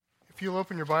If you'll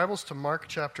open your Bibles to Mark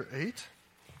chapter 8,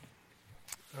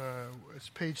 it's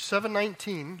page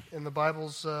 719 in the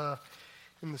Bibles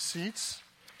in the seats,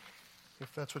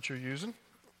 if that's what you're using.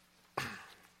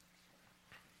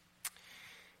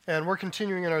 And we're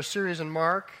continuing in our series in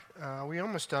Mark. We're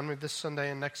almost done with this Sunday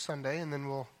and next Sunday, and then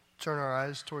we'll turn our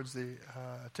eyes towards the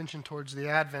attention towards the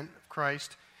advent of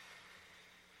Christ.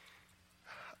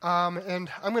 And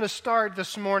I'm going to start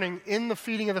this morning in the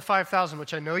feeding of the 5,000,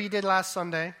 which I know you did last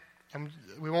Sunday. And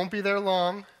we won't be there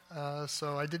long,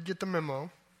 so I did get the memo.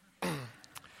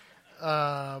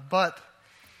 But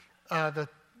the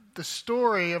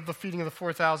story of the feeding of the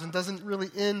 4,000 doesn't really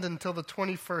end until the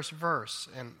 21st verse,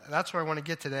 and that's where I want to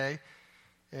get today.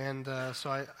 And so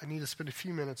I need to spend a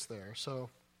few minutes there. So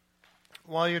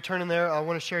while you're turning there, I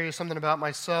want to share you something about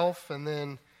myself, and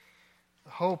then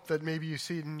hope that maybe you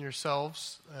see it in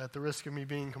yourselves at the risk of me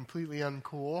being completely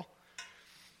uncool.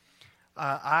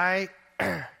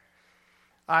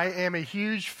 I am a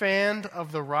huge fan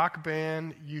of the rock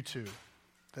band U2.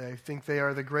 I think they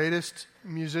are the greatest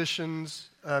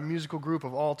musical group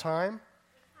of all time.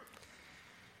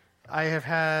 I have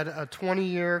had a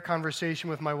 20-year conversation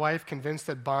with my wife, convinced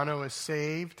that Bono is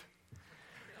saved.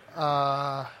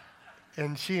 And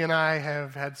she and I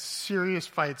have had serious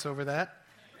fights over that,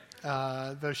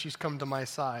 though she's come to my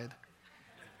side.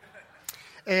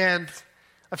 And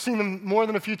I've seen them more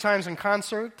than a few times in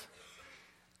concert.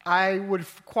 I would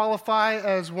qualify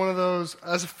as one of those,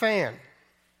 as a fan.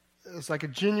 It's like a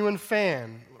genuine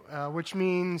fan, which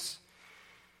means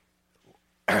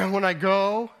when I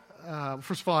go,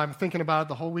 first of all, I'm thinking about it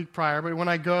the whole week prior, but when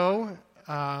I go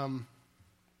and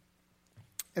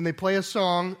they play a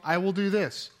song, I will do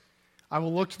this. I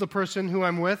will look to the person who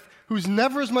I'm with, who's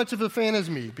never as much of a fan as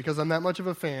me, because I'm that much of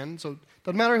a fan, so it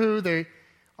doesn't matter who, they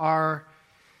are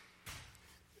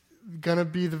going to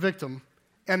be the victim.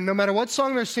 And no matter what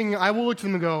song they're singing, I will look to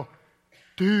them and go,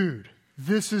 dude,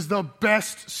 this is the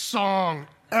best song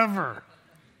ever.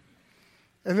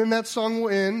 And then that song will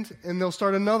end, and they'll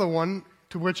start another one,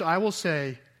 to which I will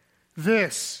say,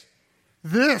 this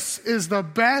is the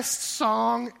best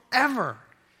song ever.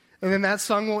 And then that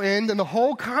song will end, and the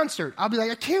whole concert, I'll be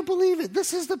like, I can't believe it.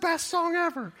 This is the best song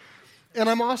ever. And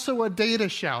I'm also a data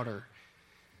shouter.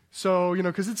 So,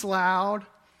 because it's loud.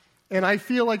 And I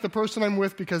feel like the person I'm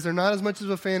with, because they're not as much of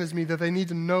a fan as me, that they need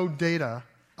to know data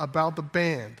about the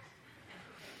band.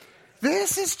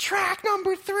 This is track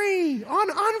number 3 on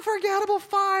Unforgettable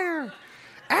Fire.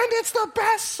 And it's the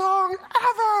best song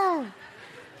ever.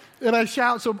 And I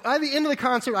shout. So by the end of the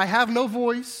concert, I have no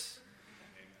voice.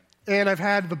 And I've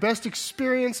had the best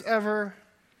experience ever.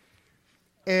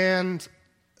 And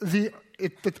the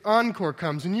encore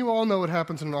comes. And you all know what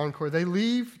happens in an encore. They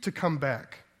leave to come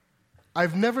back.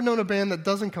 I've never known a band that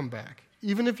doesn't come back.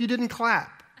 Even if you didn't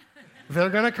clap, they're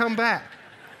going to come back.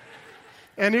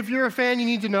 And if you're a fan, you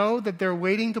need to know that they're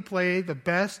waiting to play the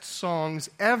best songs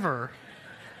ever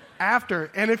after.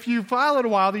 And if you follow it a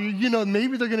while, you know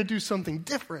maybe they're going to do something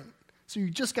different. So you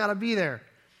just got to be there.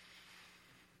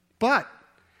 But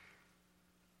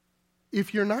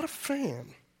if you're not a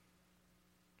fan,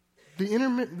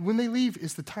 when they leave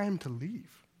is the time to leave.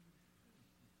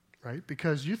 Right?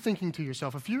 Because you're thinking to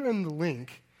yourself, if you're in the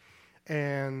link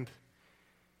and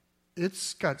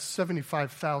it's got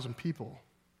 75,000 people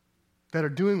that are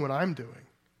doing what I'm doing,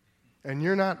 and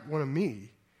you're not one of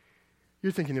me,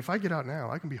 you're thinking, if I get out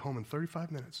now, I can be home in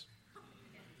 35 minutes.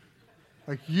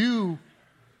 The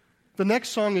next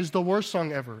song is the worst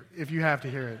song ever, if you have to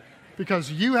hear it.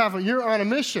 Because you're on a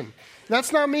mission.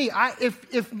 That's not me.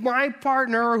 If my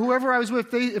partner or whoever I was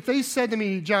with, if they said to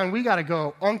me, John, we got to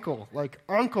go, uncle,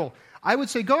 I would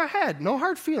say, go ahead. No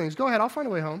hard feelings. Go ahead. I'll find a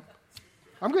way home.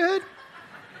 I'm good.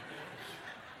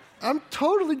 I'm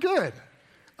totally good.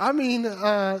 I mean,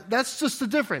 that's just the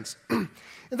difference. And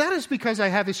that is because I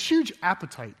have this huge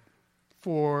appetite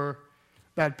for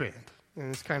that band.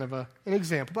 And it's kind of an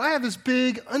example. But I have this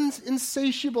big,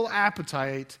 insatiable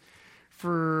appetite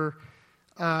for,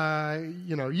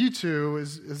 U2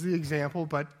 is the example,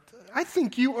 but I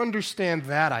think you understand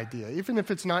that idea. Even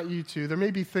if it's not U2, there may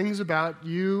be things about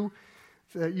you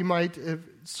that you might,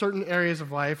 certain areas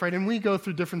of life, right? And we go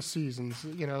through different seasons.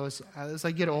 As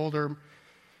I get older,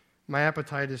 my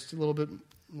appetite is a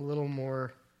little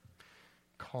more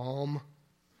calm,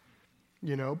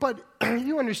 But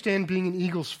you understand being an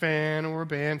Eagles fan or a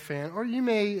band fan, or you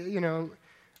may,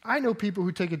 I know people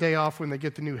who take a day off when they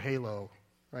get the new Halo,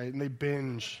 right? And they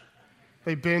binge.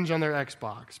 They binge on their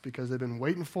Xbox because they've been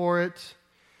waiting for it.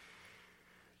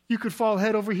 You could fall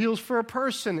head over heels for a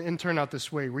person and turn out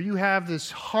this way, where you have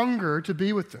this hunger to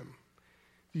be with them.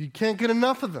 You can't get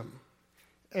enough of them.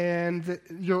 and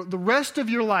the rest of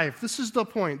your life, this is the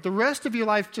point, the rest of your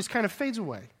life just kind of fades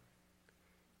away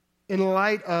in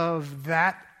light of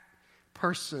that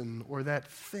person or that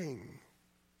thing.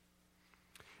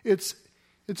 It's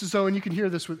as though, and you can hear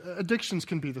this with addictions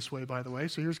can be this way, by the way,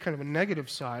 so here's kind of a negative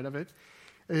side of it,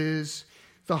 is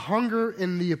the hunger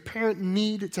and the apparent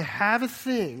need to have a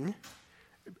thing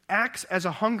acts as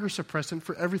a hunger suppressant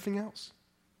for everything else.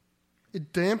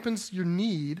 It dampens your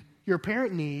need, your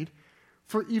apparent need,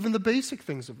 for even the basic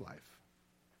things of life.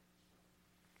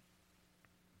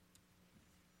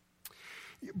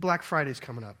 Black Friday's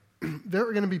coming up. There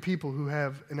are going to be people who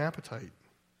have an appetite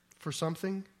for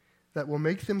something that will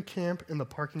make them camp in the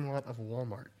parking lot of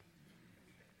Walmart.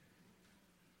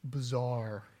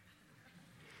 Bizarre.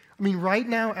 I mean, right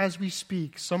now, as we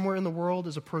speak, somewhere in the world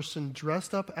is a person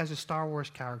dressed up as a Star Wars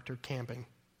character camping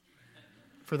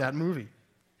for that movie.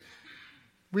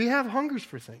 We have hungers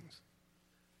for things.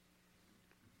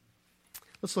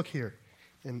 Let's look here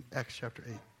in Acts chapter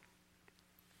 8.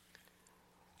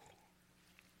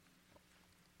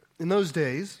 In those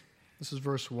days, this is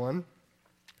verse 1,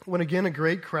 when again a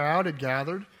great crowd had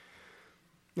gathered,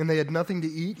 and they had nothing to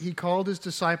eat, he called his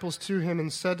disciples to him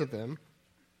and said to them,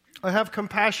 I have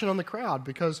compassion on the crowd,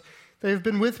 because they have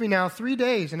been with me now 3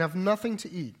 days and have nothing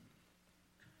to eat.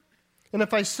 And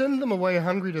if I send them away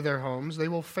hungry to their homes, they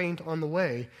will faint on the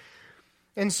way,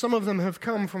 and some of them have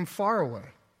come from far away.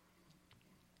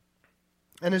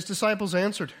 And his disciples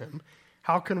answered him,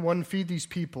 how can one feed these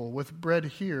people with bread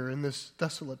here in this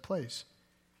desolate place?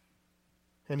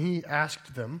 And he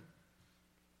asked them,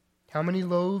 how many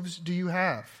loaves do you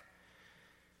have?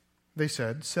 They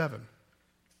said, 7.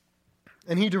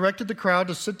 And he directed the crowd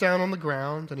to sit down on the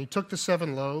ground, and he took the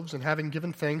 7 loaves, and having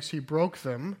given thanks, he broke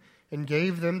them and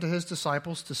gave them to his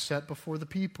disciples to set before the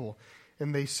people,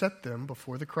 and they set them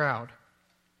before the crowd.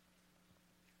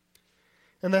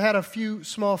 And they had a few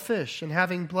small fish, and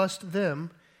having blessed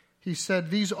them, he said,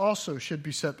 these also should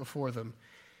be set before them.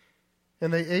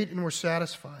 And they ate and were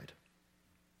satisfied.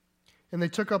 And they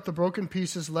took up the broken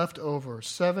pieces left over,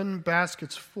 7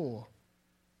 baskets full.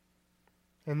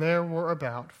 And there were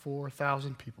about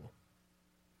 4,000 people.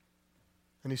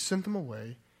 And he sent them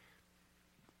away,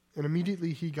 and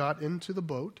immediately he got into the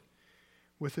boat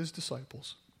with his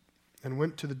disciples and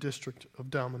went to the district of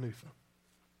Dalmanutha.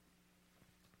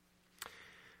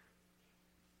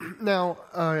 Now,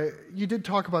 you did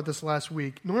talk about this last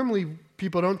week. Normally,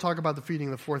 people don't talk about the feeding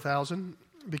of the 4,000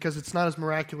 because it's not as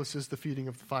miraculous as the feeding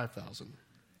of the 5,000.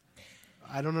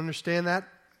 I don't understand that,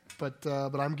 but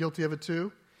I'm guilty of it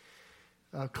too.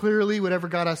 Clearly, whatever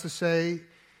God has to say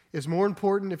is more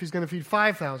important if he's going to feed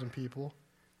 5,000 people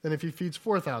than if he feeds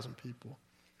 4,000 people.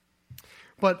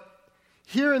 But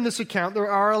here in this account, there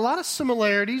are a lot of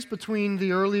similarities between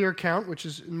the earlier account, which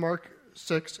is in Mark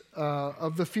 6,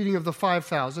 of the feeding of the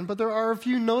 5,000, but there are a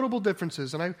few notable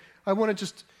differences, and I want to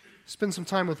just spend some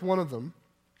time with one of them.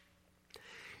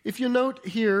 If you note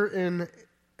here in the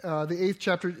 8th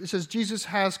chapter, it says, Jesus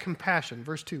has compassion.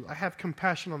 Verse 2, I have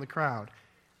compassion on the crowd.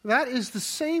 That is the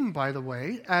same, by the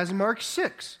way, as Mark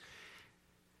 6,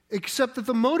 except that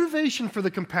the motivation for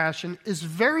the compassion is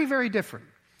very, very different.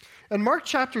 In Mark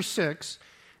chapter 6,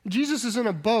 Jesus is in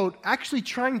a boat actually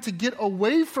trying to get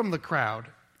away from the crowd,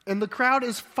 and the crowd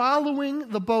is following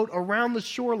the boat around the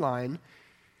shoreline,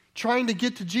 trying to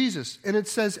get to Jesus. And it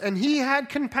says, and he had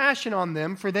compassion on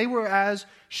them, for they were as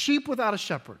sheep without a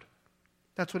shepherd.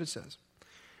 That's what it says.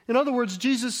 In other words,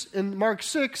 Jesus in Mark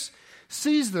 6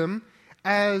 sees them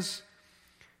as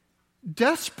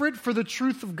desperate for the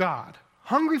truth of God,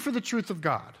 hungry for the truth of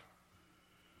God.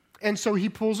 And so he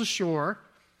pulls ashore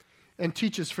and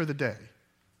teaches for the day.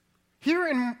 Here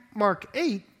in Mark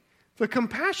 8, the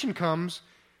compassion comes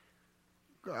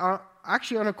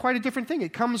actually on quite a different thing.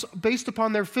 It comes based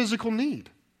upon their physical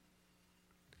need.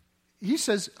 He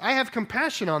says, I have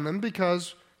compassion on them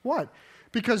because, what?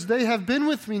 Because they have been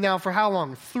with me now for how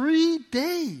long? 3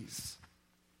 days.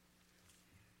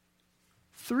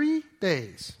 3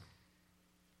 days.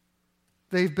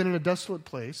 They've been in a desolate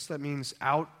place. That means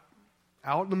out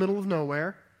in the middle of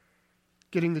nowhere,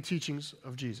 getting the teachings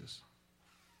of Jesus.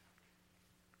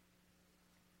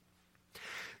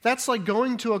 That's like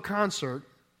going to a concert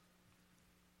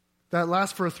that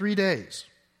lasts for 3 days.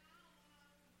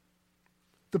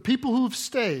 The people who've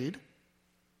stayed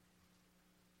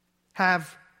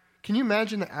have, can you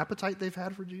imagine the appetite they've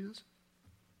had for Jesus?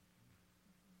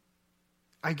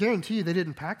 I guarantee you they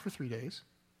didn't pack for 3 days.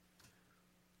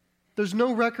 There's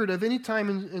no record of any time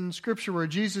in Scripture where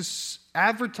Jesus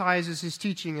advertises his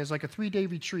teaching as like a 3-day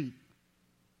retreat.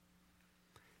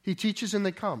 He teaches and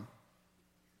they come.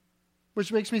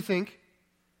 Which makes me think,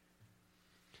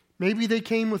 Maybe they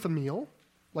came with a meal,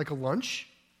 like a lunch.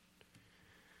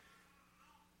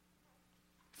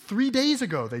 3 days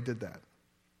ago they did that.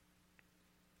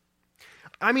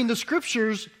 I mean, the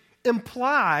scriptures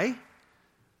imply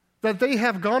that they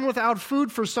have gone without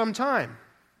food for some time.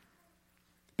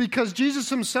 Because Jesus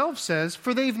himself says,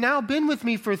 "For they've now been with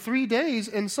me for 3 days,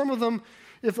 and some of them,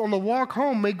 if on the walk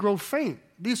home, may grow faint."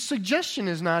 The suggestion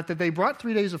is not that they brought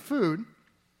 3 days of food,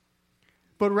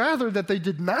 but rather that they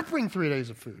did not bring 3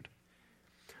 days of food,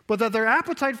 but that their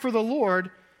appetite for the Lord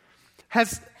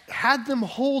has had them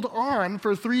hold on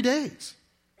for 3 days.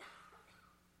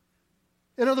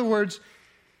 In other words,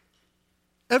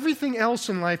 everything else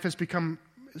in life has become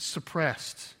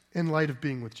suppressed in light of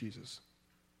being with Jesus.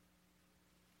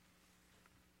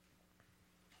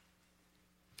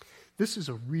 This is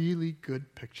a really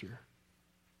good picture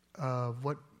of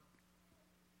what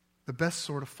the best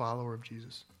sort of follower of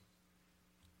Jesus.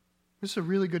 This is a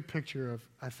really good picture of,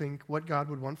 I think, what God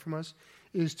would want from us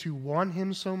is to want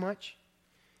him so much,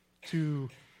 to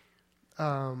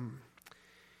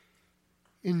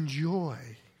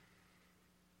enjoy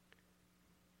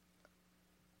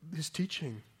his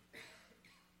teaching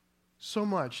so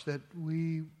much that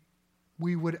we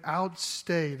would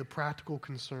outstay the practical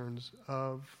concerns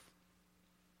of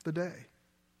the day.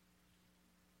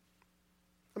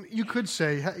 I mean, you could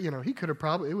say, he could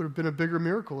have it would have been a bigger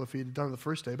miracle if he had done it the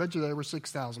first day. I bet you there were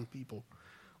 6,000 people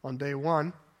on day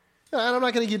one. And I'm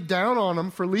not going to get down on them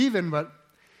for leaving, but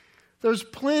there's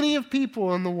plenty of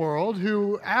people in the world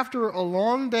who, after a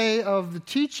long day of the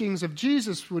teachings of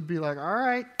Jesus, would be like, all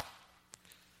right, let's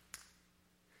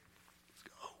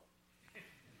go.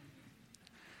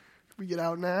 If we get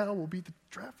out now, we'll beat the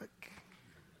traffic.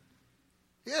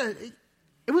 Yeah,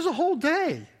 it was a whole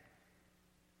day.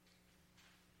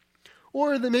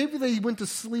 Or maybe they went to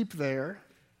sleep there,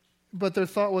 but their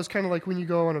thought was kind of like when you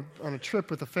go on a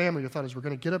trip with a family, your thought is we're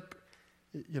going to get up,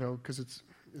 because it's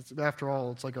after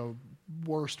all, it's like a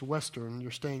worst Western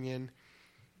you're staying in.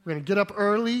 We're going to get up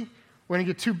early. We're going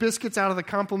to get 2 biscuits out of the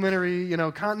complimentary,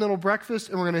 continental breakfast,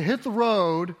 and we're going to hit the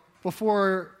road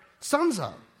before sun's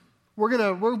up.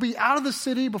 We'll be out of the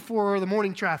city before the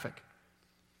morning traffic.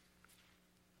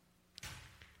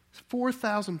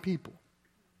 4,000 people.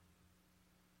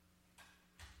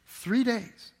 3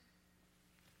 days.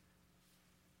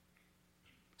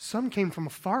 Some came from a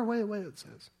far way away, it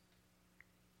says.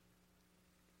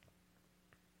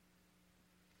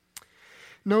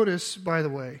 Notice, by the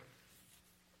way,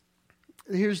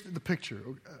 here's the picture.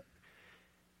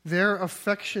 Their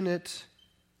affectionate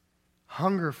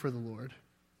hunger for the Lord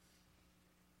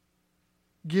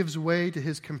gives way to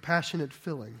his compassionate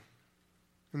filling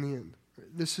in the end.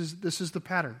 This is the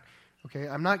pattern. Okay,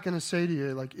 I'm not going to say to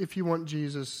you, like, if you want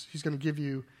Jesus, he's going to give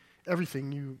you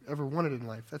everything you ever wanted in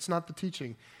life. That's not the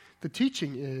teaching. The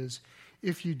teaching is,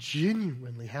 if you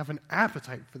genuinely have an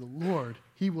appetite for the Lord,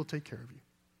 he will take care of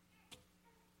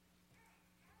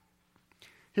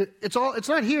you. It's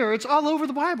not here, it's all over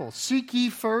the Bible. Seek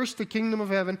ye first the kingdom of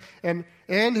heaven and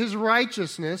his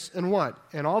righteousness, and what?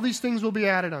 And all these things will be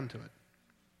added unto it.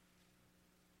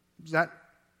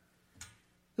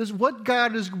 This is what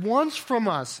God wants from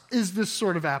us, is this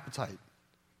sort of appetite.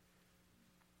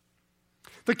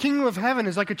 The kingdom of heaven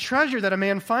is like a treasure that a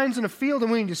man finds in a field,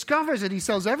 and when he discovers it, he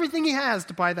sells everything he has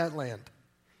to buy that land.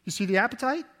 You see the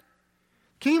appetite?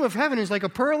 Kingdom of heaven is like a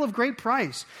pearl of great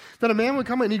price, that a man would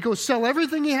come and he'd go sell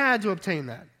everything he had to obtain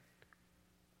that.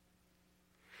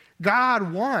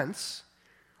 God wants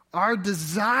our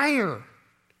desire.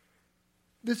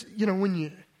 This,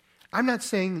 I'm not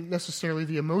saying necessarily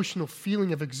the emotional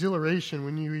feeling of exhilaration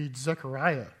when you read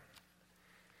Zechariah.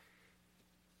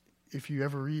 If you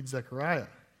ever read Zechariah.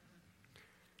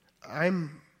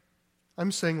 I'm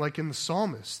saying, like in the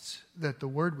psalmists, that the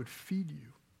word would feed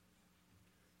you.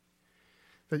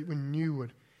 That when you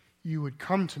would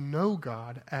come to know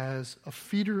God as a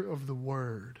feeder of the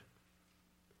word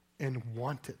and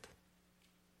want it.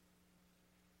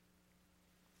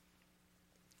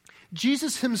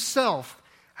 Jesus himself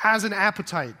has an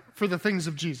appetite for the things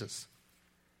of Jesus.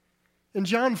 In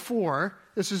John 4,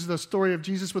 this is the story of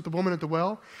Jesus with the woman at the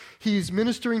well. He's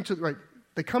ministering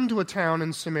they come to a town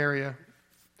in Samaria.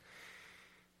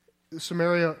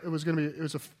 Samaria, it was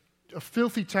a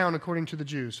filthy town according to the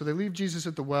Jews. So they leave Jesus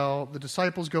at the well. The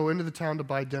disciples go into the town to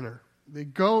buy dinner.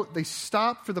 They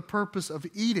stop for the purpose of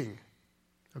eating.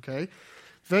 Okay?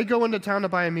 They go into town to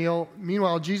buy a meal.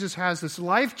 Meanwhile, Jesus has this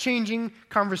life-changing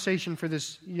conversation for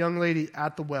this young lady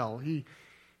at the well.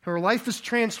 Her life is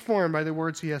transformed by the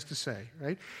words he has to say,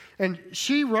 right? And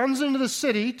she runs into the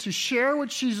city to share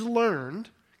what she's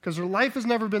learned, because her life has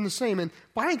never been the same. And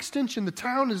by extension, the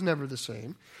town is never the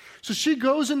same. So she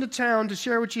goes into town to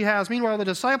share what she has. Meanwhile, the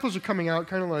disciples are coming out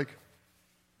kind of like,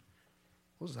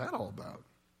 what's that all about?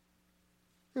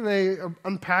 And they are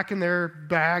unpacking their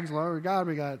bags. Lord God,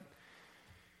 we got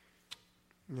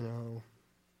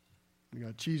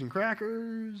cheese and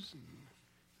crackers.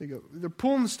 They're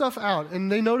pulling the stuff out,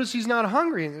 and they notice he's not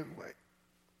hungry. And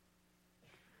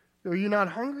are you not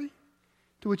hungry?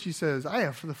 To which he says, I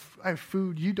have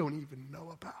food you don't even know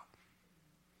about.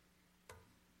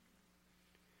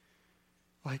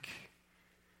 Like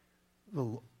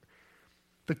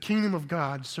the kingdom of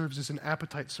God serves as an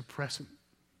appetite suppressant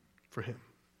for him.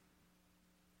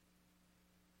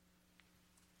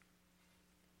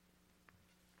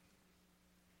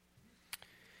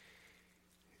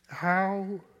 How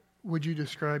would you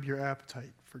describe your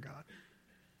appetite for God?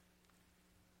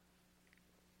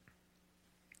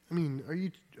 I mean,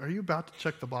 are you about to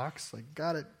check the box? Like,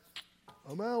 got it,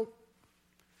 I'm out.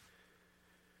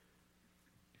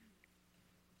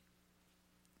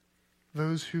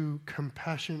 Those who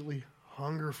compassionately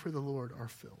hunger for the Lord are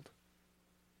filled.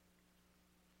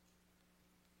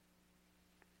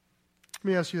 Let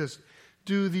me ask you this.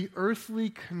 Do the earthly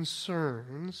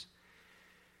concerns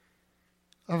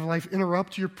of life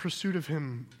interrupt your pursuit of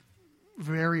Him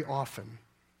very often?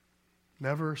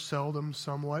 Never, seldom,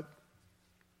 somewhat,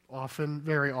 often,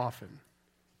 very often.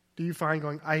 Do you find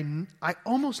going, I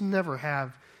almost never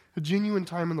have a genuine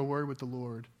time in the Word with the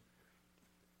Lord?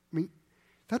 I mean,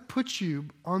 that puts you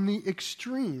on the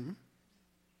extreme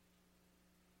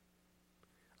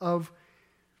of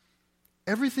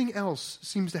everything else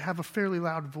seems to have a fairly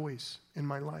loud voice in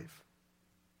my life.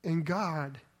 And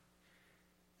God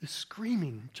is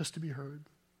screaming just to be heard.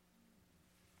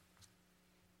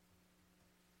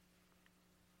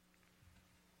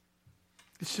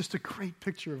 It's just a great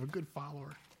picture of a good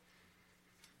follower.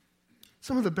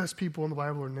 Some of the best people in the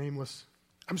Bible are nameless.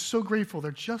 I'm so grateful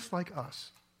they're just like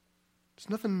us. There's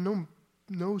nothing,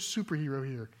 no superhero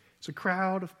here. It's a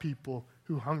crowd of people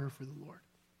who hunger for the Lord.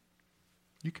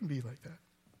 You can be like that.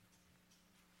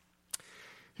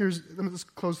 Let's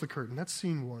close the curtain. That's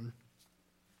scene 1.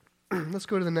 Let's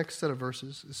go to the next set of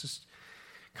verses. This is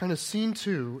kind of scene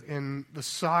 2 in the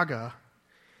saga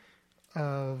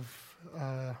of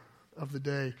the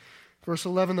day. Verse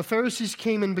 11, the Pharisees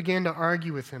came and began to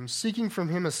argue with him, seeking from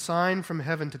him a sign from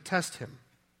heaven to test him.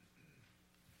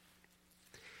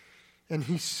 And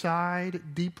he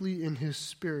sighed deeply in his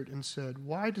spirit and said,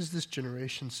 why does this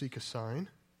generation seek a sign?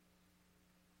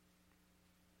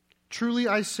 Truly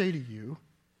I say to you,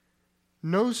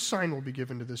 no sign will be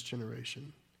given to this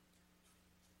generation.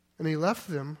 And he left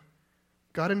them,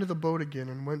 got into the boat again,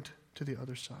 and went to the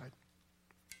other side.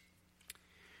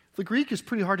 The Greek is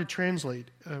pretty hard to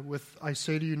translate with I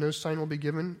say to you, no sign will be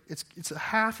given. It's a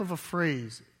half of a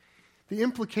phrase. The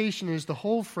implication is the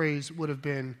whole phrase would have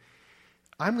been,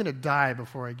 I'm going to die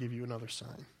before I give you another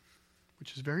sign,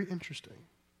 which is very interesting.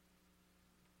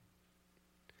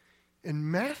 In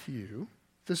Matthew,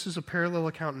 this is a parallel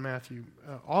account in Matthew.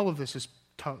 All of this is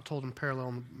told in parallel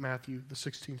in Matthew, the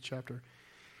 16th chapter.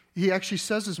 He actually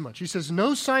says as much. He says,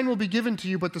 no sign will be given to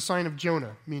you but the sign of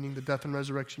Jonah, meaning the death and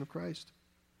resurrection of Christ.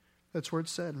 That's where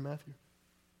it's said in Matthew.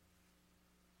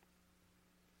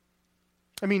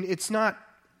 I mean, it's not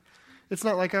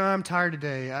like, oh, I'm tired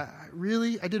today.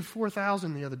 I did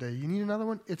 4,000 the other day. You need another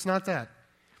one? It's not that.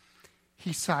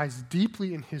 He sighs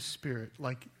deeply in his spirit,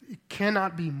 like it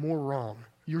cannot be more wrong.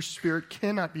 Your spirit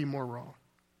cannot be more wrong.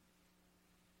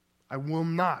 I will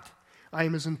not. I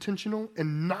am as intentional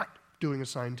in not doing a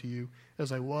sign to you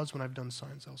as I was when I've done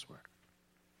signs elsewhere.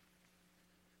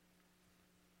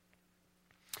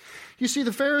 You see,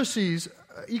 the Pharisees,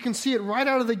 you can see it right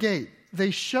out of the gate. They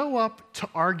show up to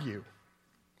argue.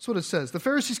 That's what it says. The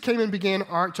Pharisees came and began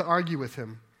to argue with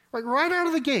him. Right out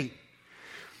of the gate.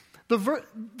 The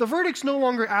verdict's no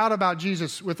longer out about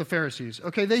Jesus with the Pharisees.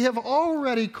 Okay, they have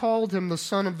already called him the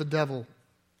son of the devil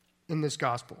in this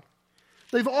gospel.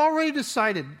 They've already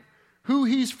decided who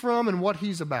he's from and what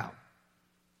he's about.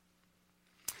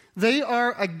 They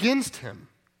are against him.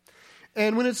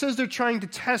 And when it says they're trying to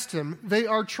test him, they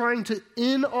are trying to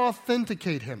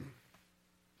inauthenticate him,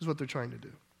 is what they're trying to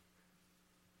do.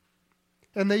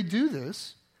 And they do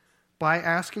this by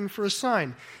asking for a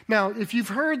sign. Now, if you've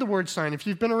heard the word sign, if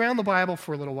you've been around the Bible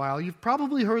for a little while, you've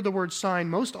probably heard the word sign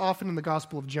most often in the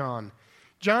Gospel of John.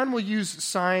 John will use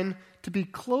sign to be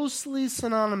closely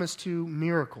synonymous to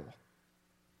miracle.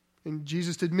 And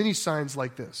Jesus did many signs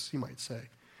like this, you might say.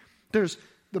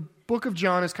 The book of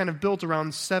John is kind of built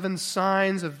around 7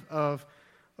 signs of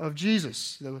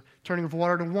Jesus. The turning of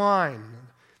water to wine,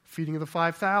 feeding of the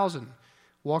 5,000,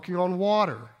 walking on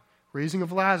water, raising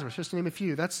of Lazarus, just to name a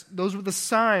few. Those were the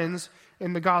signs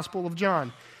in the Gospel of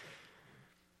John.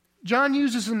 John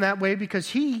uses them that way because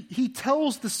he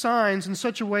tells the signs in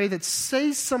such a way that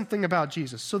says something about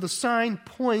Jesus. So the sign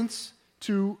points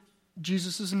to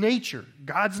Jesus' nature,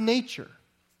 God's nature.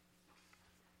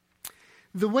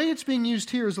 The way it's being used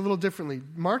here is a little differently.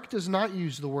 Mark does not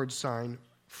use the word sign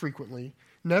frequently,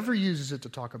 never uses it to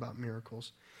talk about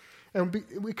miracles.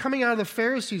 And coming out of the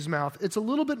Pharisees' mouth, it's a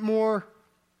little bit more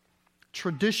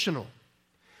traditional.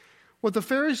 What the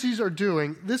Pharisees are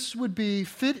doing, this would be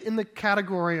fit in the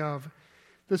category of,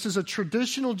 this is a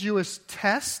traditional Jewish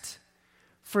test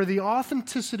for the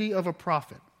authenticity of a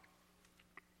prophet.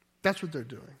 That's what they're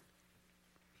doing.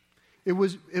 It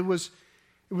was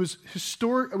a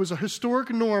historic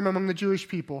norm among the Jewish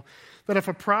people that if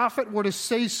a prophet were to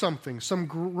say something, some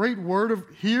great word of,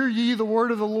 hear ye the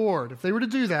word of the Lord, if they were to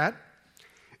do that,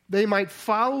 they might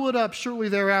follow it up shortly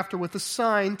thereafter with a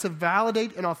sign to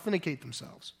validate and authenticate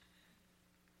themselves.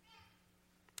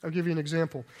 I'll give you an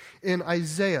example. In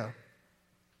Isaiah,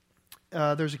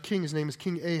 there's a king, his name is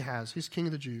King Ahaz. He's king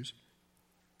of the Jews.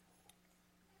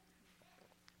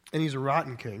 And he's a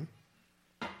rotten king.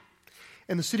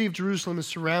 And the city of Jerusalem is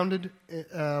surrounded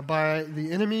by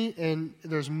the enemy, and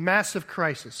there's massive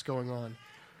crisis going on.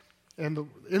 And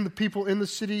the people in the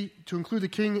city, to include the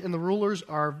king and the rulers,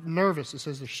 are nervous. It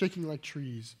says they're shaking like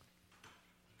trees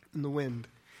in the wind.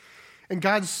 And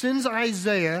God sends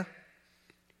Isaiah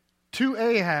to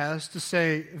Ahaz to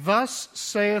say, "Thus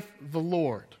saith the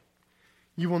Lord,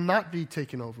 you will not be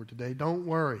taken over today. Don't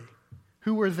worry.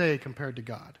 Who are they compared to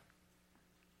God?"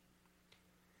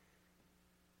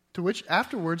 To which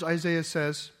afterwards Isaiah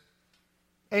says,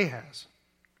 "Ahaz,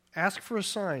 ask for a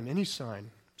sign, any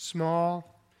sign, small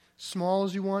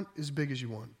as you want, as big as you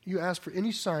want. You ask for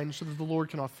any sign so that the Lord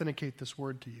can authenticate this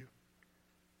word to you."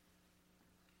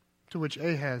 To which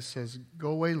Ahaz says,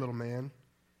 "Go away, little man.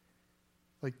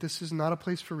 Like, this is not a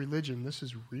place for religion. This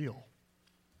is real."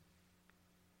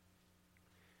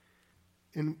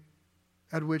 And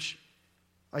at which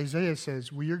Isaiah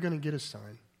says, "We are going to get a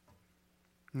sign.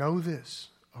 Know this,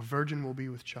 a virgin will be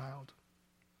with child,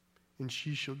 and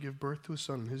she shall give birth to a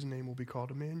son, and his name will be called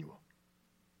Emmanuel."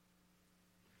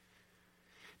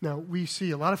 Now, we see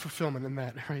a lot of fulfillment in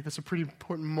that, right? That's a pretty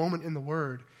important moment in the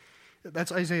Word.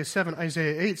 That's Isaiah 7.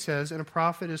 Isaiah 8 says, "And a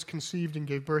prophet is conceived and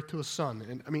gave birth to a son."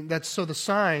 And that's so the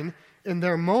sign in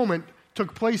their moment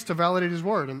took place to validate his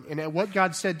word. And what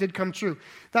God said did come true.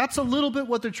 That's a little bit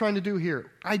what they're trying to do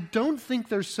here. I don't think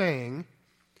they're saying,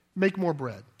 make more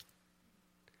bread.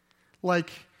 Like,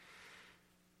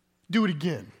 do it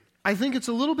again. I think it's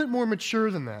a little bit more mature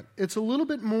than that. It's a little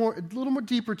more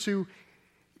deeper to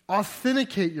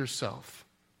authenticate yourself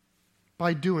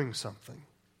by doing something.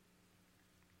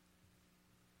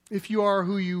 If you are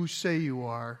who you say you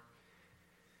are,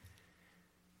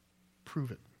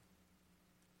 prove it.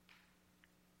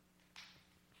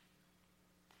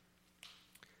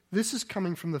 This is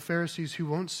coming from the Pharisees who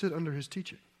won't sit under his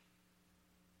teaching.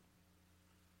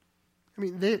 I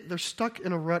mean, they're stuck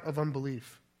in a rut of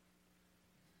unbelief.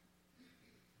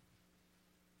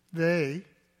 They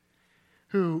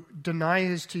who deny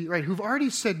his teaching, right, who've already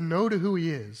said no to who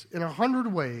he is in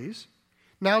 100 ways,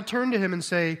 now turn to him and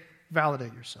say,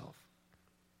 validate yourself.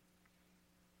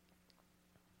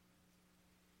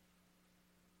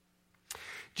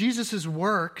 Jesus'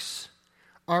 works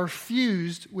are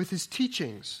fused with his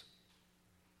teachings.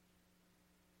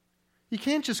 You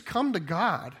can't just come to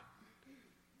God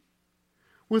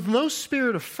with no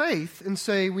spirit of faith and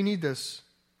say, we need this.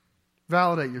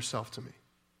 Validate yourself to me.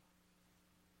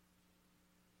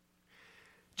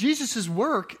 Jesus'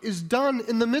 work is done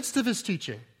in the midst of his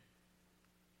teaching.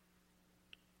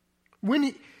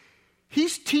 When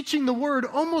he's teaching the word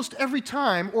almost every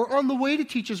time, or on the way to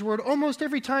teach his word almost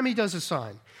every time he does a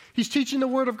sign. He's teaching the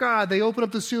word of God. They open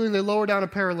up the ceiling, they lower down a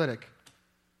paralytic.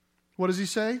 What does he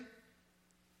say? He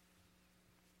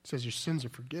says, your sins are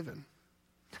forgiven.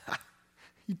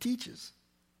 He teaches.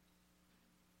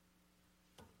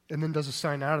 And then does a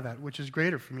sign out of that, which is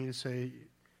greater for me to say,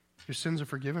 your sins are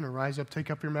forgiven, or rise up,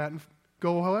 take up your mat, and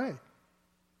go away.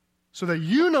 So that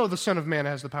you know the Son of Man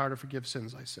has the power to forgive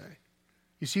sins, I say.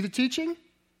 You see the teaching?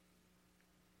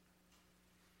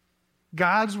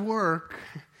 God's work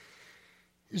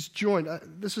is joined.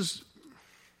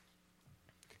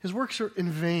 His works are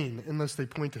in vain unless they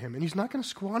point to him. And he's not going to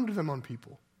squander them on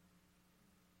people.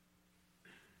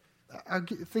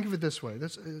 Think of it this way.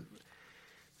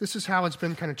 This is how it's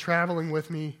been kind of traveling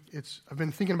with me. I've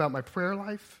been thinking about my prayer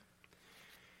life.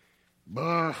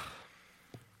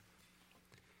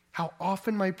 How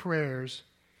often my prayers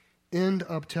end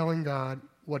up telling God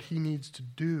what he needs to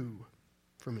do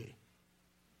for me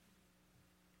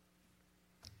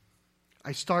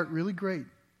I start really great,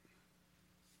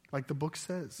 like the book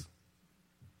says.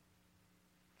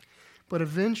 But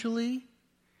eventually,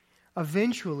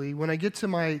 when I get to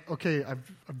my, okay,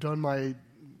 I've done my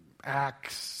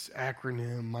ACTS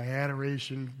acronym, my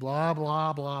adoration, blah,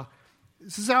 blah, blah.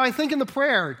 This is how I think in the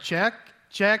prayer. Check,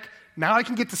 check. Now I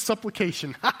can get to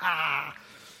supplication. I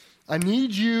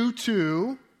need you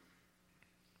to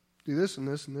do this and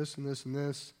this and this and this and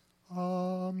this.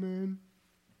 Amen.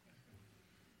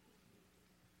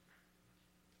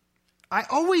 I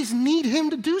always need him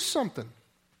to do something.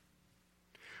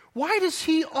 Why does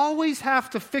he always have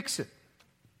to fix it?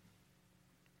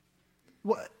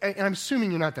 Well, and I'm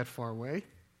assuming you're not that far away.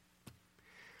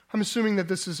 I'm assuming that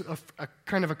this is a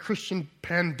kind of a Christian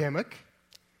pandemic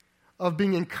of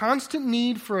being in constant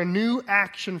need for a new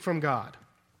action from God.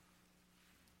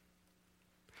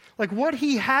 Like what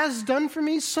he has done for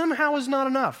me somehow is not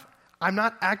enough. I'm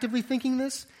not actively thinking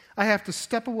this. I have to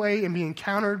step away and be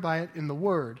encountered by it in the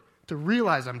Word to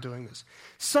realize I'm doing this.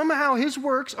 Somehow his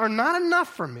works are not enough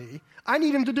for me. I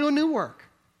need him to do a new work.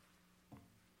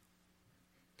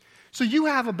 So you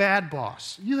have a bad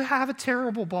boss. You have a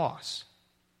terrible boss,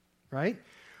 right?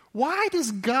 Why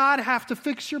does God have to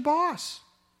fix your boss?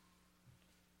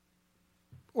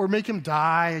 Or make him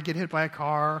die or get hit by a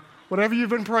car? Whatever you've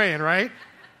been praying, right?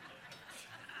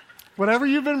 Whatever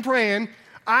you've been praying,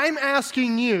 I'm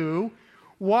asking you,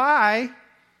 why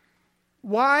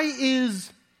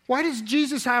does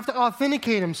Jesus have to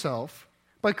authenticate himself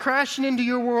by crashing into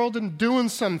your world and doing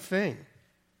something?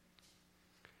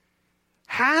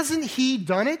 Hasn't he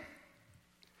done it?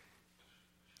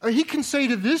 I mean, he can say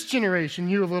to this generation,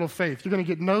 you of little faith, you're going to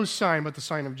get no sign but the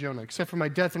sign of Jonah. Except for my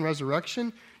death and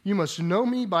resurrection, you must know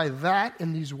me by that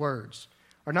and these words.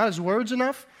 Are not his words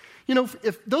enough? You know,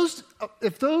 if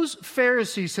those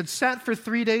Pharisees had sat for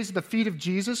 3 days at the feet of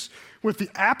Jesus with the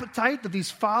appetite that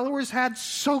these followers had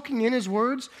soaking in his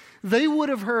words, they would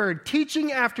have heard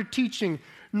teaching after teaching,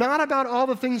 not about all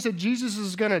the things that Jesus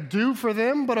is going to do for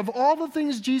them, but of all the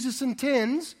things Jesus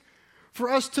intends for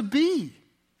us to be.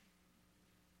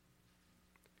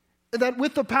 That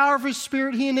with the power of his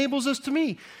Spirit, he enables us to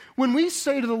be. When we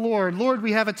say to the Lord, Lord,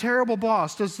 we have a terrible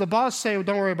boss, does the boss say, oh,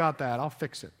 don't worry about that, I'll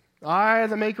fix it? I,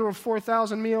 the maker of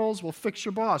 4,000 meals, will fix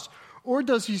your boss. Or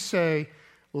does he say,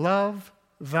 love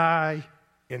thy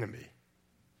enemy?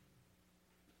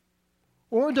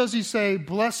 Or does he say,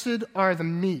 blessed are the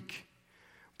meek,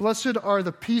 blessed are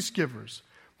the peace givers,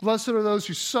 blessed are those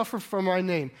who suffer for my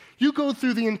name? You go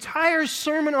through the entire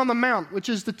Sermon on the Mount, which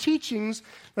is the teachings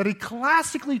that he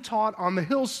classically taught on the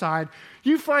hillside.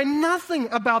 You find nothing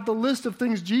about the list of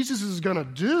things Jesus is going to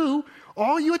do.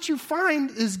 What you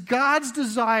find is God's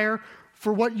desire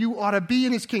for what you ought to be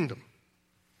in his kingdom.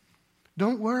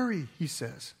 Don't worry, he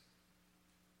says.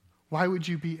 Why would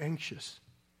you be anxious?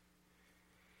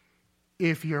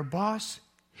 If your boss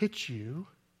hits you,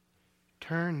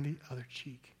 turn the other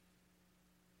cheek.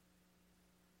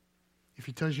 If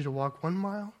he tells you to walk 1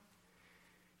 mile,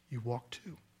 you walk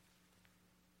 2.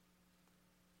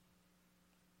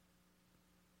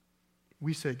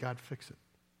 We say, God, fix it.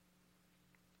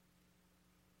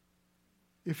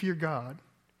 If you're God,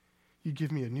 you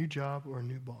give me a new job or a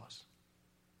new boss.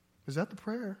 Is that the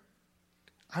prayer?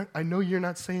 I know you're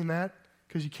not saying that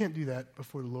because you can't do that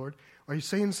before the Lord. Are you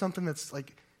saying something that's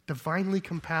like divinely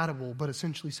compatible, but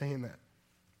essentially saying that?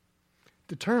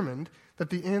 Determined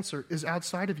that the answer is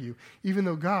outside of you. Even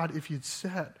though God, if you'd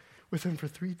sat with him for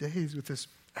 3 days with this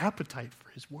appetite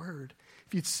for his word,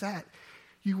 if you'd sat,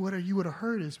 what you would have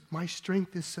heard is, my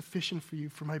strength is sufficient for you,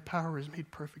 for my power is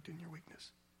made perfect in your weakness.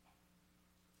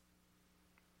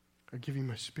 I give you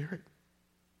my Spirit.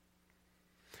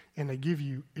 And I give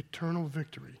you eternal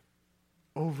victory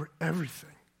over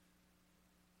everything.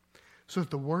 So that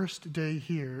the worst day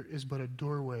here is but a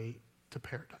doorway to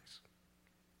paradise.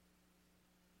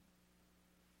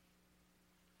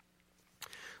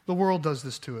 The world does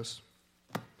this to us.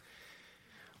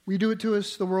 We do it to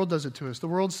us, the world does it to us. The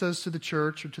world says to the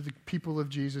church or to the people of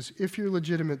Jesus, if you're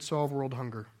legitimate, solve world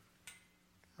hunger.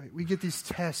 Right? We get these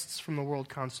tests from the world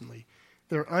constantly.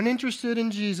 They're uninterested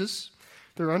in Jesus.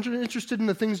 They're uninterested in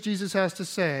the things Jesus has to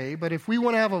say. But if we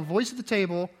want to have a voice at the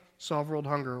table, solve world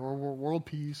hunger or world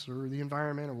peace or the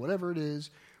environment or whatever it is,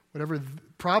 whatever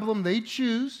problem they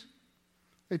choose,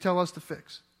 they tell us to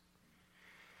fix.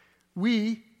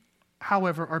 We,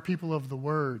 however, are people of the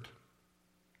Word.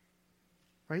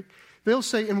 Right? They'll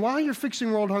say, and while you're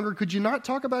fixing world hunger, could you not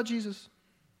talk about Jesus?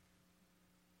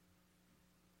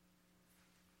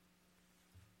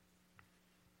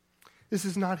 This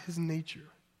is not his nature.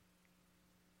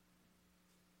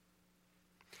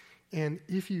 And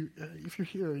if you're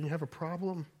here and you have a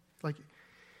problem, like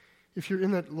if you're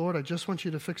in that, Lord, I just want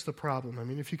you to fix the problem. I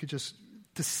mean, if you could just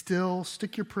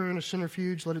stick your prayer in a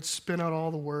centrifuge, let it spin out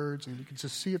all the words, and you can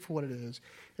just see it for what it is.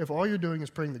 If all you're doing is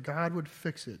praying that God would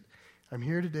fix it, I'm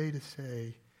here today to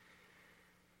say,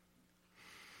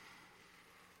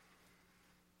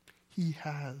 He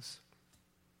has.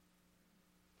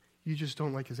 You just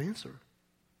don't like His answer.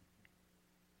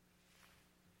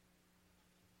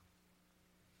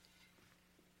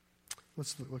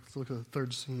 Let's look at the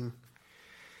third scene.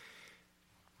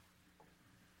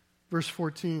 Verse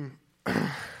 14.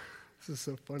 This is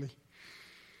so funny.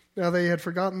 Now they had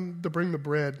forgotten to bring the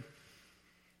bread.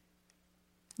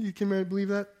 You can believe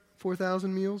that?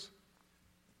 4,000 meals?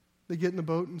 They get in the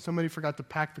boat and somebody forgot to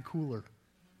pack the cooler.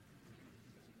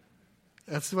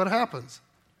 That's what happens.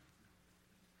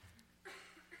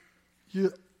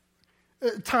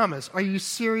 Thomas, are you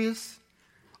serious?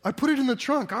 I put it in the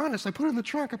trunk, honest. I put it in the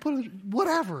trunk.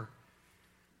 Whatever.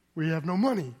 We have no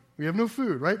money. We have no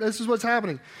food, right? This is what's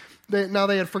happening. Now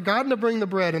they had forgotten to bring the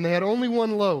bread, and they had only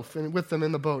one loaf with them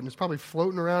in the boat, and it's probably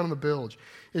floating around in the bilge.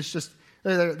 It's just,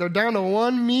 they're down to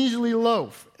one measly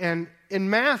loaf. And in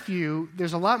Matthew,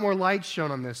 there's a lot more light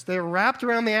shown on this. They're wrapped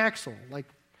around the axle, like,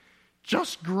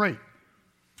 just great.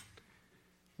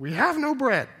 We have no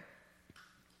bread.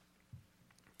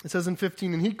 It says in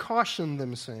 15, and he cautioned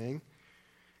them, saying,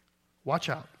 watch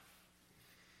out.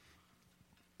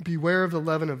 Beware of the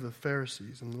leaven of the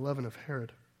Pharisees and the leaven of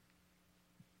Herod.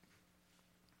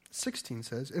 16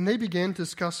 says, and they began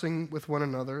discussing with one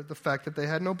another the fact that they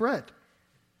had no bread.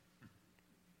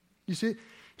 You see,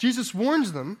 Jesus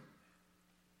warns them,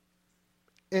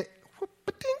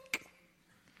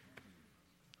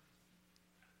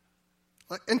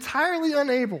 entirely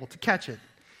unable to catch it.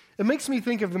 It makes me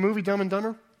think of the movie Dumb and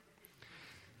Dumber,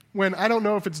 when I don't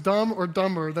know if it's Dumb or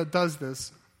Dumber that does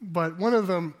this, but one of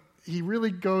them, he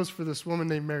really goes for this woman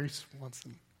named Mary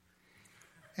Swanson.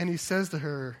 And he says to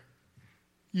her,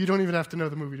 you don't even have to know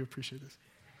the movie to appreciate this.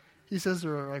 He says to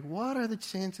her, like, what are the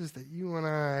chances that you and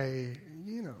I,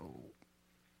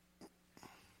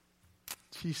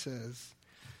 She says,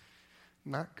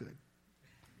 not good.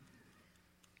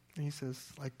 And he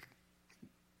says, like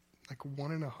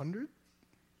 1 in 100?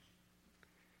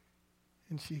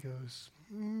 And she goes,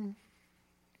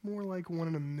 more like 1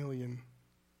 in 1,000,000.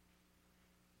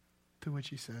 To which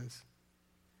he says,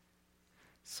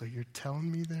 so you're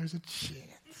telling me there's a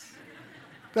chance?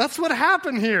 That's what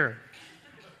happened here.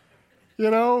 We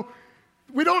don't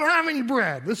have any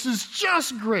bread. This is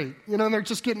just great. And they're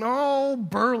just getting all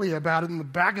burly about it in the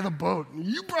back of the boat.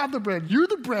 You brought the bread. You're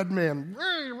the bread man.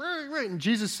 Right. And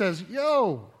Jesus says,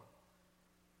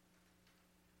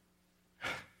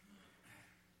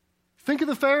 think of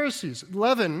the Pharisees.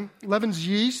 Leaven's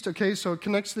yeast, okay, so it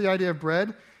connects to the idea of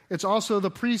bread. It's also the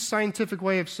pre-scientific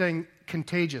way of saying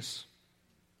contagious,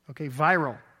 okay,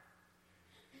 viral.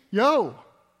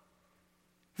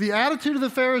 The attitude of the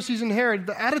Pharisees and Herod,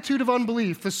 the attitude of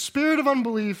unbelief, the spirit of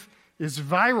unbelief is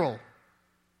viral.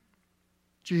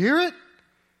 Did you hear it?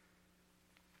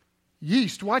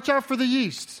 Yeast, watch out for the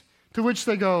yeast. To which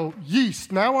they go,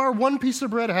 yeast, now our one piece of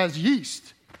bread has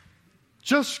yeast.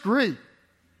 Just great.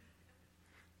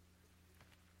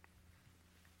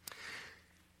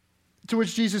 To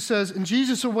which Jesus says, and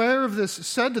Jesus, aware of this,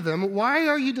 said to them, why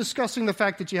are you discussing the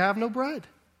fact that you have no bread?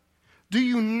 Do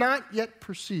you not yet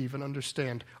perceive and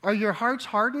understand? Are your hearts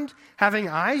hardened? Having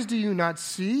eyes, do you not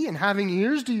see? And having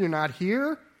ears, do you not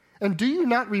hear? And do you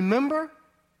not remember?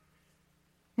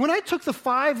 When I took the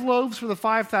 5 loaves for the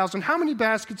 5,000, how many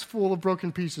baskets full of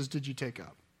broken pieces did you take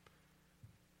up?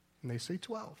 And they say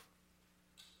 12.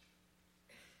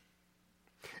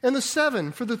 And the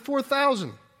 7 for the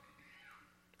 4,000,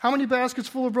 how many baskets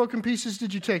full of broken pieces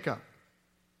did you take up?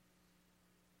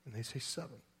 And they say 7.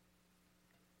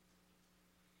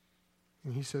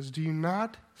 And he says, do you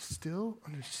not still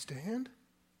understand?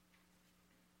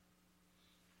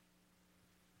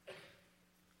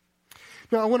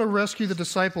 Now, I want to rescue the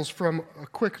disciples from a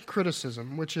quick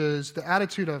criticism, which is the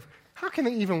attitude of, how can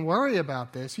they even worry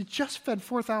about this? He just fed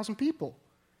 4,000 people.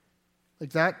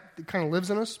 Like that, it kind of lives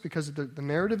in us because the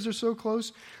narratives are so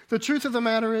close. The truth of the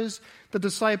matter is, the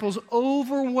disciples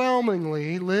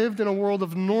overwhelmingly lived in a world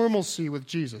of normalcy with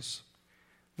Jesus.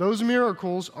 Those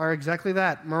miracles are exactly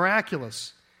that,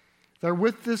 miraculous. They're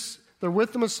with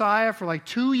the Messiah for like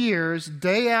 2 years,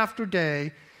 day after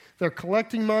day. They're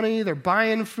collecting money, they're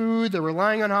buying food, they're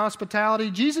relying on hospitality.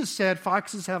 Jesus said,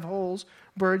 foxes have holes,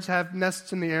 birds have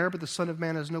nests in the air, but the Son of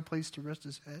Man has no place to rest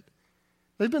his head.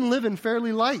 They've been living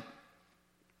fairly light.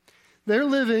 They're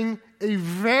living a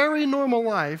very normal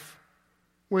life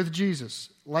with Jesus,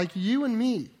 like you and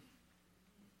me.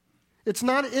 It's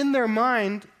not in their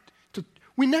mind.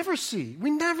 We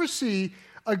never see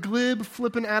a glib,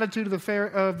 flippant attitude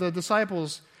of the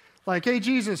disciples like, hey,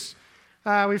 Jesus,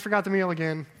 we forgot the meal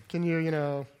again. Can you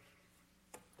know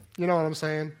what I'm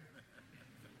saying?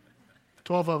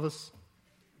 12 of us,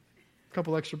 a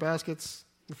couple extra baskets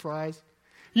and fries.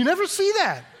 You never see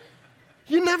that.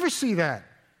 You never see that.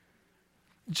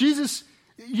 Jesus,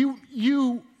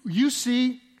 you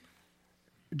see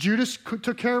Judas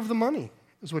took care of the money,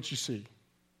 is what you see.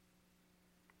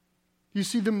 You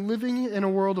see them living in a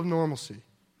world of normalcy.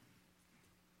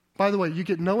 By the way, you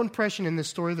get no impression in this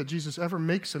story that Jesus ever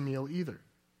makes a meal either.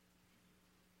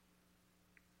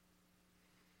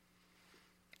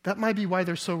 That might be why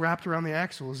they're so wrapped around the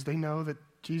axle, is they know that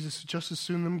Jesus just as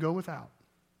soon them go without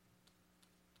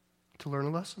to learn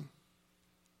a lesson.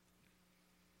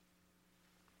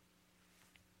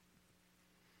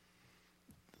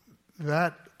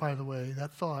 That, by the way,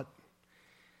 that thought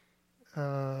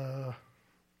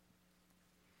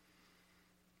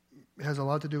has a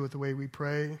lot to do with the way we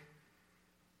pray.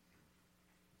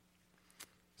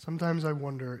 Sometimes I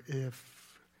wonder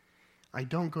if I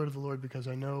don't go to the Lord because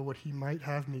I know what He might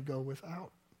have me go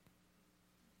without.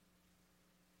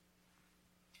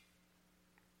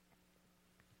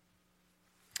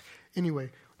 Anyway,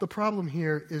 the problem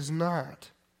here is not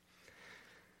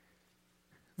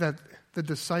that the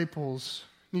disciples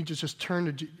need to just turn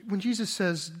to Jesus. When Jesus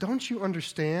says, don't you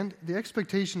understand? The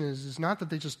expectation is not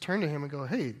that they just turn to Him and go,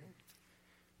 hey,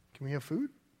 can we have food?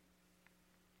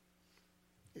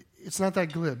 It's not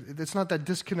that glib. It's not that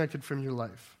disconnected from your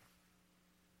life.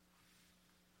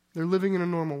 They're living in a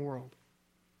normal world.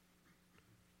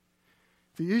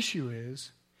 The issue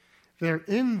is they're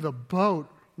in the boat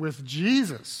with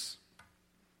Jesus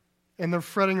and they're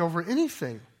fretting over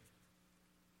anything.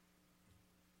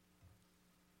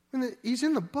 And He's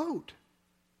in the boat.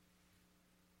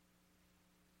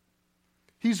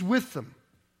 He's with them.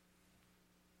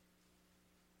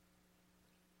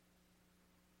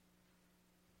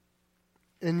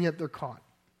 And yet they're caught.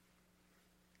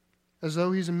 As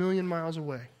though He's a million miles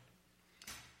away.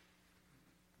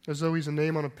 As though He's a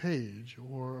name on a page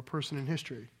or a person in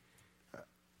history.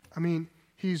 I mean,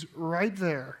 He's right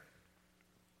there.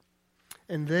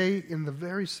 And they, in the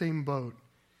very same boat,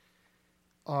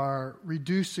 are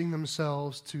reducing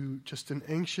themselves to just an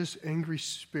anxious, angry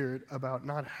spirit about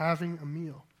not having a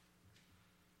meal.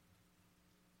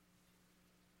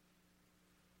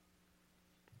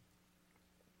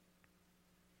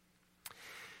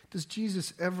 Does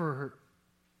Jesus ever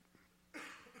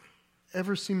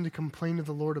seem to complain to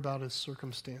the Lord about His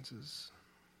circumstances?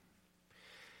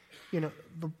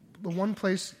 The one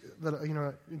place that,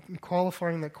 in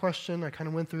qualifying that question, I kind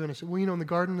of went through and I said, well, in the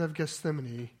Garden of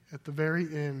Gethsemane, at the very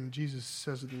end, Jesus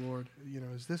says to the Lord,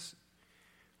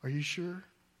 are you sure?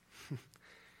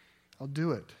 I'll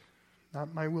do it.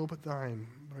 Not my will, but thine.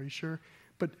 Are you sure?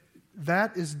 But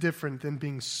that is different than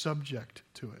being subject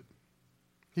to it.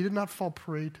 He did not fall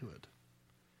prey to it.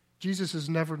 Jesus is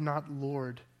never not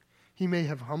Lord. He may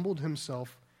have humbled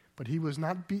Himself, but He was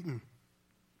not beaten.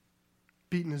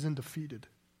 Beaten as in defeated.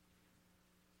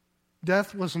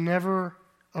 Death was never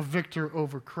a victor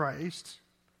over Christ.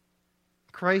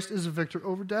 Christ is a victor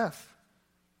over death.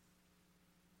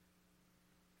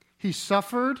 He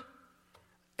suffered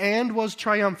and was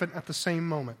triumphant at the same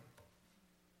moment.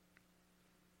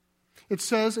 It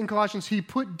says in Colossians, He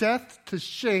put death to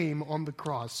shame on the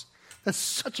cross. That's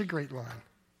such a great line.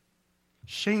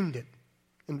 Shamed it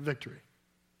in victory.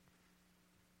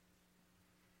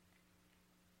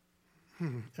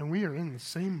 And we are in the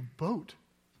same boat.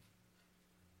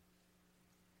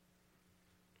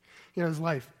 His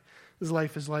life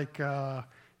is like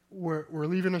we're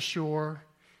leaving a shore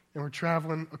and we're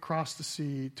traveling across the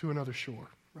sea to another shore.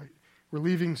 Right? We're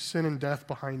leaving sin and death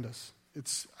behind us.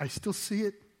 I still see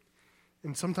it,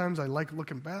 and sometimes I like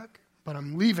looking back, but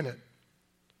I'm leaving it.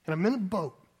 And I'm in a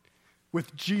boat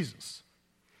with Jesus,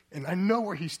 and I know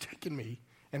where He's taking me,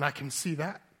 and I can see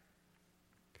that.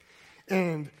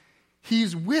 And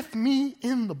He's with me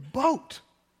in the boat.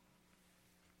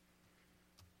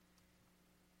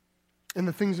 And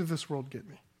the things of this world get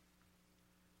me.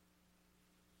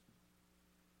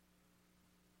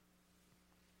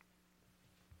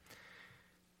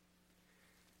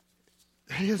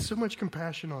 He has so much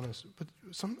compassion on us, but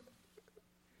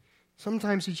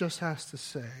sometimes He just has to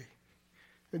say,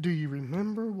 do you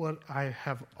remember what I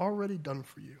have already done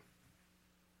for you?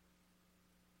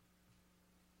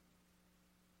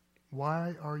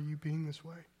 Why are you being this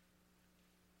way?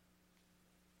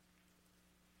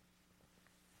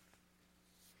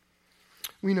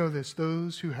 We know this.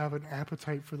 Those who have an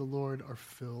appetite for the Lord are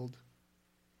filled.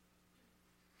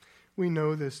 we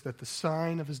know this, that the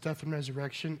sign of his death and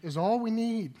resurrection is all we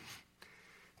need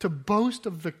to boast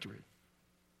of victory.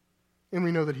 And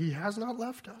we know that he has not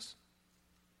left us.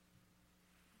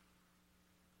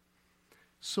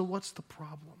 So what's the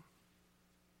problem?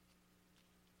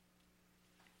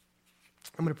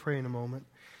 I'm going to pray in a moment.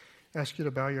 Ask you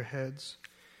to bow your heads.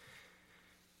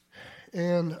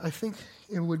 And I think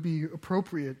it would be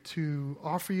appropriate to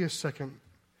offer you a second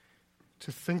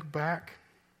to think back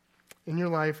in your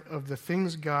life of the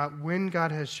things when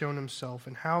God has shown himself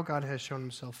and how God has shown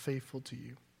himself faithful to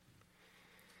you.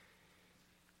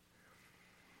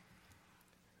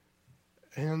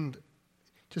 And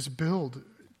just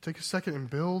take a second and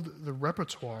build the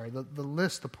repertoire, the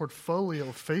list, the portfolio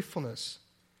of faithfulness.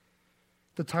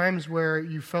 The times where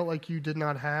you felt like you did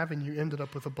not have and you ended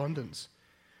up with abundance.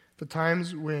 The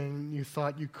times when you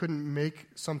thought you couldn't make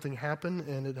something happen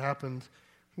and it happened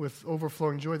with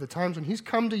overflowing joy. The times when he's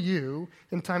come to you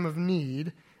in time of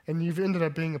need and you've ended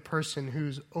up being a person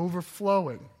who's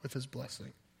overflowing with his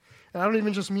blessing. And I don't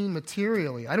even just mean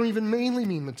materially. I don't even mainly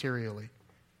mean materially.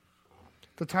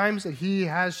 The times that he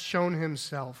has shown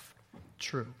himself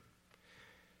true.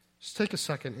 Just take a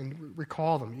second and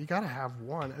recall them. You got to have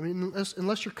one. I mean,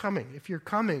 unless you're coming. If you're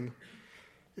coming,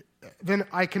 then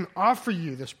I can offer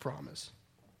you this promise.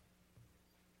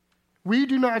 We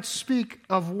do not speak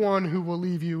of one who will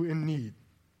leave you in need.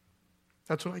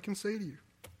 That's what I can say to you.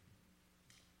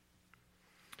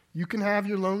 You can have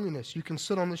your loneliness. You can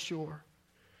sit on the shore.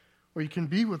 Or you can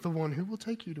be with the one who will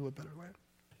take you to a better land.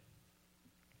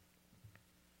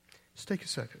 Just take a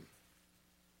second.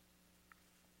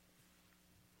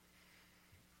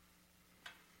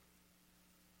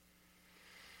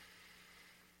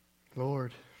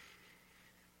 Lord,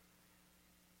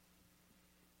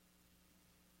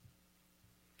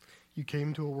 you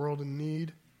came to a world in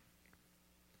need,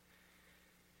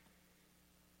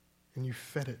 and you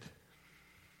fed it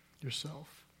yourself.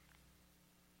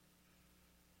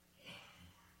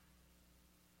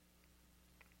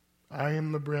 I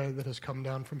am the bread that has come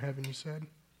down from heaven, you said.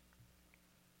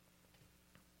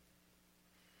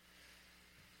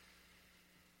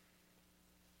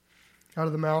 Out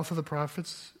of the mouth of the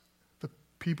prophets, the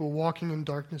people walking in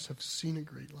darkness have seen a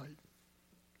great light.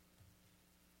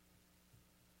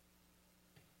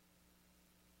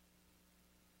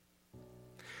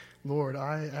 Lord,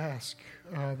 I ask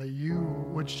that you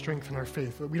would strengthen our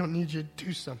faith. But we don't need you to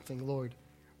do something, Lord.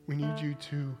 We need you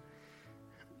to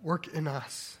work in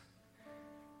us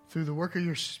through the work of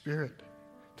your Spirit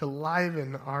to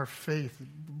liven our faith,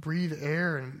 breathe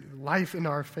air and life in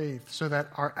our faith so that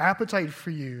our appetite for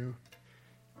you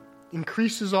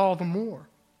increases all the more.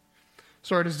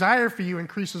 So our desire for you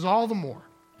increases all the more.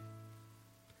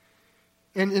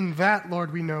 And in that,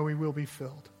 Lord, we know we will be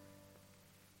filled.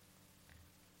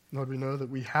 Lord, we know that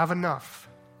we have enough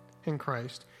in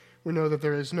Christ. We know that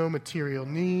there is no material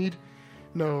need,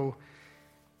 no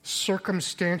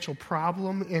circumstantial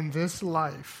problem in this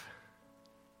life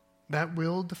that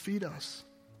will defeat us.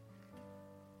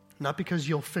 Not because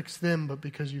you'll fix them, but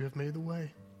because you have made the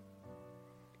way.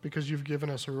 Because you've given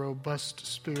us a robust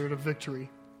spirit of victory.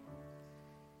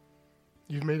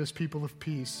 You've made us people of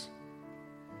peace.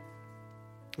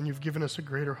 And you've given us a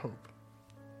greater hope.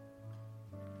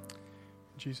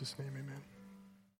 In Jesus' name, amen.